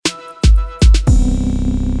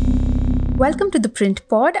Welcome to the Print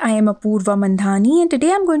Pod. I am Apurva Mandhani, and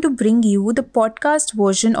today I'm going to bring you the podcast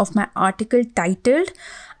version of my article titled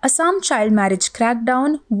Assam Child Marriage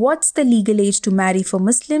Crackdown, What's the Legal Age to Marry for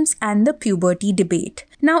Muslims and the Puberty Debate.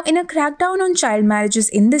 Now, in a crackdown on child marriages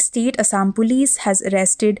in the state, Assam police has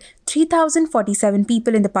arrested 3,047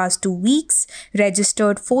 people in the past 2 weeks,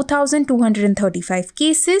 registered 4,235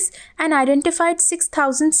 cases, and identified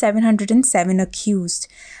 6,707 accused.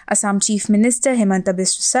 Assam Chief Minister Himanta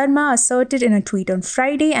Biswa Sarma asserted in a tweet on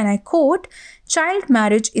Friday, and I quote, "Child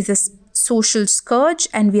marriage is a social scourge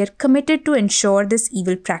and we are committed to ensure this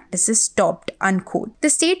evil practice is stopped," unquote. The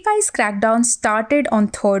state-wise crackdown started on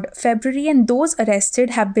 3rd February and those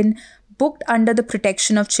arrested have been booked under the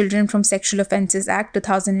Protection of Children from Sexual Offences Act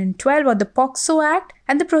 2012 or the POCSO Act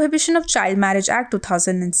and the Prohibition of Child Marriage Act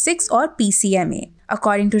 2006 or PCMA.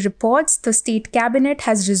 According to reports, the state cabinet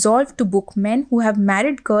has resolved to book men who have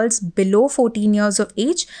married girls below 14 years of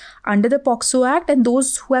age under the POCSO Act and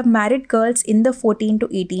those who have married girls in the 14 to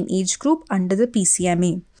 18 age group under the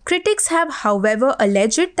PCMA. Critics have, however,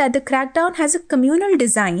 alleged that the crackdown has a communal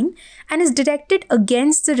design and is directed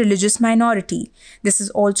against the religious minority. This has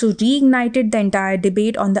also reignited the entire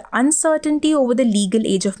debate on the uncertainty over the legal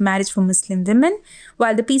age of marriage for Muslim women.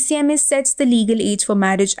 While the PCMA sets the legal age for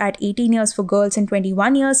marriage at 18 years for girls and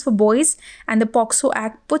 21 years for boys, and the POCSO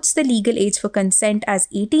Act puts the legal age for consent as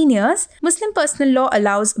 18 years, Muslim personal law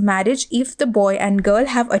allows marriage if the boy and girl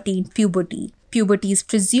have attained puberty. Puberty is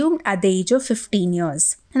presumed at the age of 15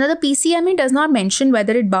 years. Now, the PCMA does not mention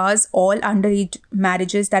whether it bars all underage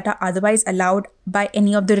marriages that are otherwise allowed by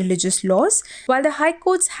any of the religious laws. While the high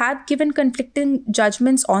courts have given conflicting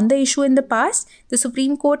judgments on the issue in the past, the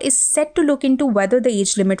Supreme Court is set to look into whether the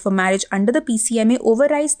age limit for marriage under the PCMA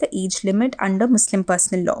overrides the age limit under Muslim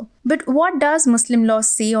personal law. But what does Muslim law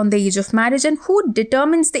say on the age of marriage and who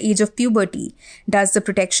determines the age of puberty? Does the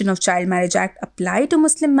Protection of Child Marriage Act apply to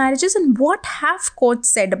Muslim marriages and what have courts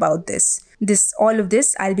said about this? All of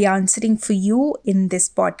this I'll be answering for you in this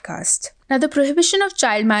podcast. Now, the Prohibition of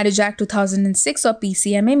Child Marriage Act 2006 or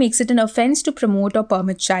PCMA makes it an offence to promote or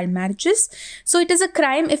permit child marriages. So it is a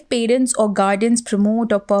crime if parents or guardians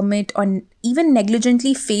promote or permit or even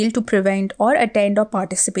negligently fail to prevent or attend or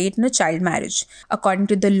participate in a child marriage. According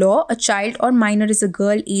to the law, a child or minor is a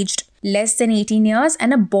girl aged less than 18 years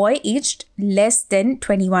and a boy aged less than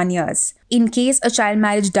 21 years. In case a child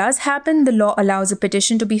marriage does happen, the law allows a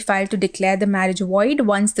petition to be filed to declare the marriage void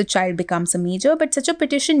once the child becomes a major, but such a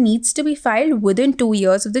petition needs to be filed within 2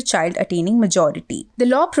 years of the child attaining majority. The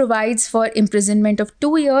law provides for imprisonment of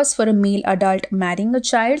 2 years for a male adult marrying a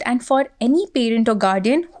child and for any parent or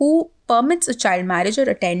guardian who permits a child marriage or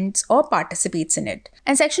attends or participates in it.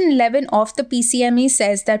 And Section 11 of the PCMA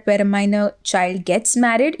says that where a minor child gets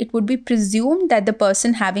married, it would be presumed that the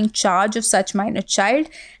person having charge of such minor child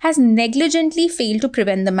has negligently failed to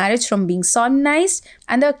prevent the marriage from being solemnized,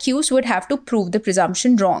 and the accused would have to prove the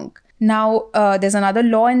presumption wrong. Now, there's another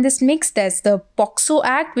law in this mix. There's the POCSO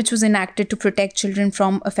Act, which was enacted to protect children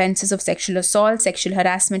from offences of sexual assault, sexual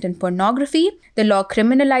harassment, and pornography. The law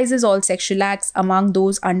criminalizes all sexual acts among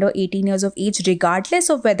those under 18 years of age, regardless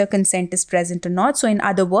of whether consent is present or not. So, in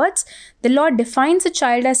other words, the law defines a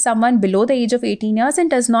child as someone below the age of 18 years and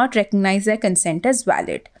does not recognize their consent as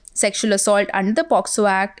valid. Sexual assault under the POCSO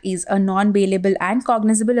Act is a non-bailable and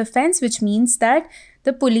cognizable offence, which means that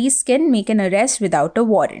the police can make an arrest without a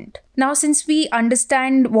warrant. Now, since we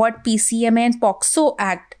understand what PCMA and POCSO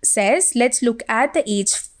Act says, let's look at the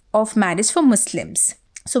age of marriage for Muslims.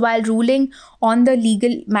 So while ruling on the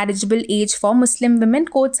legal marriageable age for Muslim women,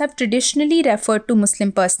 courts have traditionally referred to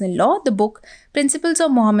Muslim personal law. The book Principles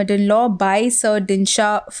of Mohammedan Law by Sir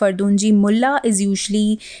Dinshaw Fardunji Mullah is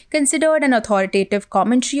usually considered an authoritative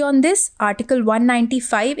commentary on this. Article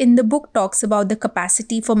 195 in the book talks about the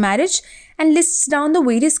capacity for marriage and lists down the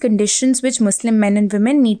various conditions which Muslim men and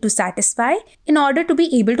women need to satisfy in order to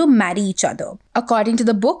be able to marry each other. According to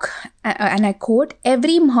the book, and I quote,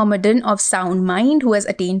 "Every Mohammedan of sound mind who has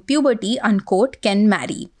attained puberty," unquote, "can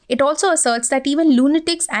marry." It also asserts that even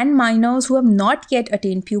lunatics and minors who have not yet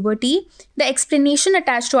attained puberty, the explanation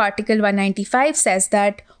attached to Article 195 says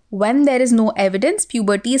that when there is no evidence,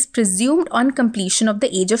 puberty is presumed on completion of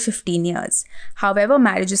the age of 15 years. However,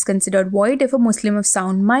 marriage is considered void if a Muslim of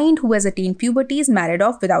sound mind who has attained puberty is married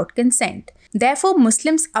off without consent. Therefore,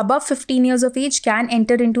 Muslims above 15 years of age can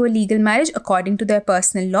enter into a legal marriage according to their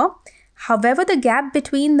personal law. However, the gap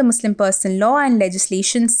between the Muslim personal law and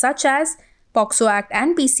legislation such as POCSO Act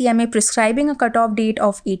and PCMA prescribing a cutoff date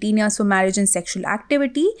of 18 years for marriage and sexual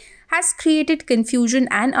activity has created confusion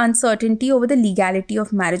and uncertainty over the legality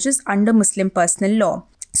of marriages under Muslim personal law.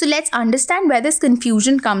 So let's understand where this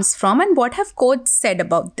confusion comes from and what have courts said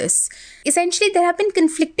about this. Essentially, there have been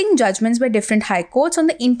conflicting judgments by different high courts on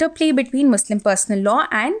the interplay between Muslim personal law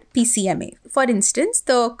and PCMA. For instance,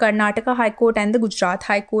 the Karnataka High Court and the Gujarat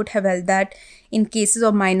High Court have held that in cases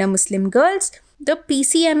of minor Muslim girls, the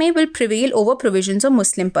PCMA will prevail over provisions of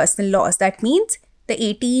Muslim personal laws. That means the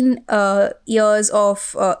 18 years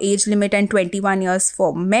of age limit and 21 years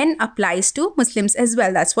for men applies to Muslims as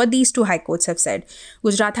well. That's what these two high courts have said.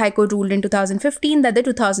 Gujarat High Court ruled in 2015 that the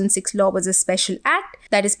 2006 law was a special act,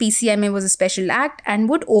 that is PCMA was a special act and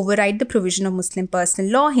would override the provision of Muslim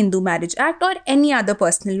Personal Law, Hindu Marriage Act or any other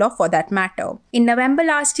personal law for that matter. In November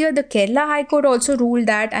last year, the Kerala High Court also ruled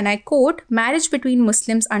that, and I quote, marriage between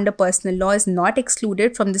Muslims under personal law is not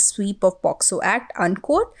excluded from the sweep of POCSO Act,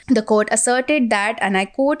 unquote. The court asserted that, and I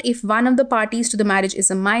quote, if one of the parties to the marriage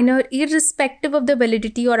is a minor, irrespective of the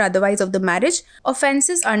validity or otherwise of the marriage,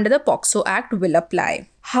 offences under the POCSO Act will apply.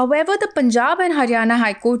 However, the Punjab and Haryana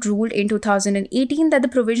High Court ruled in 2018 that the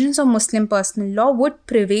provisions of Muslim personal law would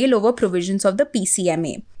prevail over provisions of the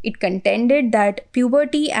PCMA. It contended that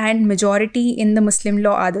puberty and majority in the Muslim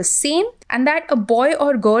law are the same and that a boy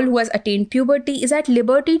or girl who has attained puberty is at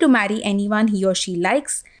liberty to marry anyone he or she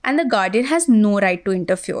likes and the guardian has no right to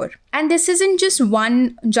interfere. And this isn't just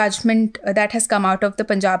one judgment that has come out of the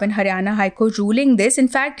Punjab and Haryana High Court ruling this. In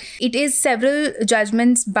fact, it is several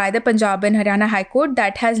judgments by the Punjab and Haryana High Court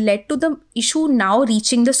that has led to the issue now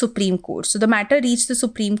reaching the Supreme Court. So the matter reached the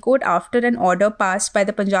Supreme Court after an order passed by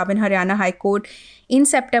the Punjab and Haryana High Court in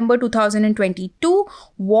September 2022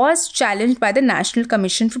 was challenged by the National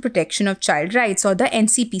Commission for Protection of Child Rights or the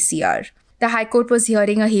NCPCR. The High Court was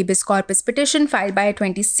hearing a habeas corpus petition filed by a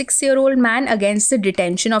 26-year-old man against the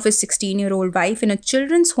detention of his 16-year-old wife in a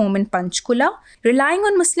children's home in Panchkula. Relying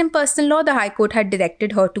on Muslim personal law, the High Court had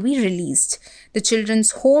directed her to be released. The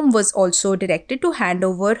children's home was also directed to hand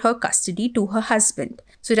over her custody to her husband.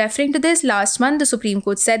 So referring to this, last month, the Supreme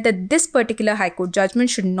Court said that this particular High Court judgment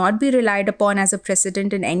should not be relied upon as a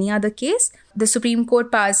precedent in any other case. The Supreme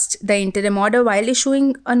Court passed the interim order while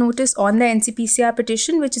issuing a notice on the NCPCR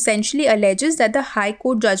petition, which essentially alleges that the High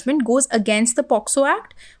Court judgment goes against the POCSO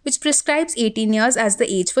Act, which prescribes 18 years as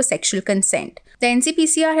the age for sexual consent. The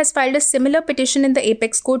NCPCR has filed a similar petition in the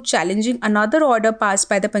Apex Court challenging another order passed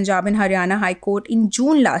by the Punjab and Haryana High Court in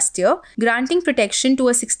June last year, granting protection to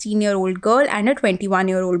a 16-year-old girl and a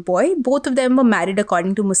 21-year-old boy. Both of them were married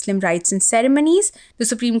according to Muslim rites and ceremonies. The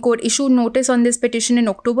Supreme Court issued notice on this petition in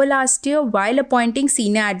October last year while appointing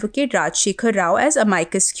senior advocate Rajshekhar Rao as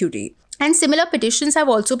amicus curiae. And similar petitions have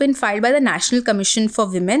also been filed by the National Commission for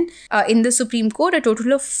Women in the Supreme Court. A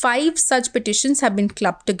total of 5 such petitions have been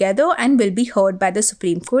clubbed together and will be heard by the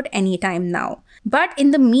Supreme Court anytime now. But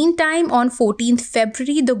in the meantime, on 14th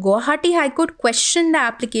February, the Guwahati High Court questioned the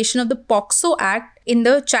application of the POCSO Act in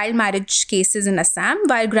the child marriage cases in Assam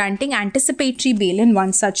while granting anticipatory bail in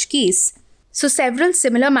one such case. So several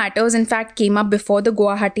similar matters in fact came up before the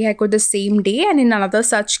Guwahati High Court the same day, and in another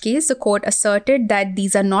such case, the court asserted that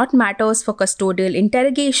these are not matters for custodial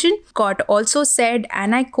interrogation. Court also said,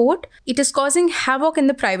 and I quote, "It is causing havoc in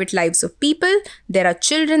the private lives of people. There are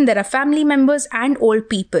children, there are family members and old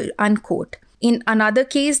people," unquote. In another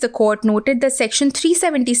case, the court noted that Section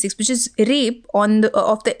 376, which is rape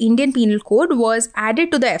of the Indian Penal Code, was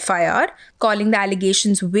added to the FIR, calling the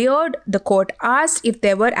allegations weird. The court asked if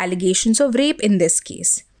there were allegations of rape in this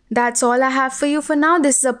case. That's all I have for you for now.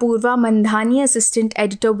 This is Apurva Mandhani, assistant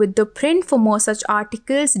editor with The Print. For more such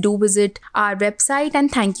articles, do visit our website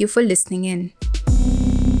and thank you for listening in.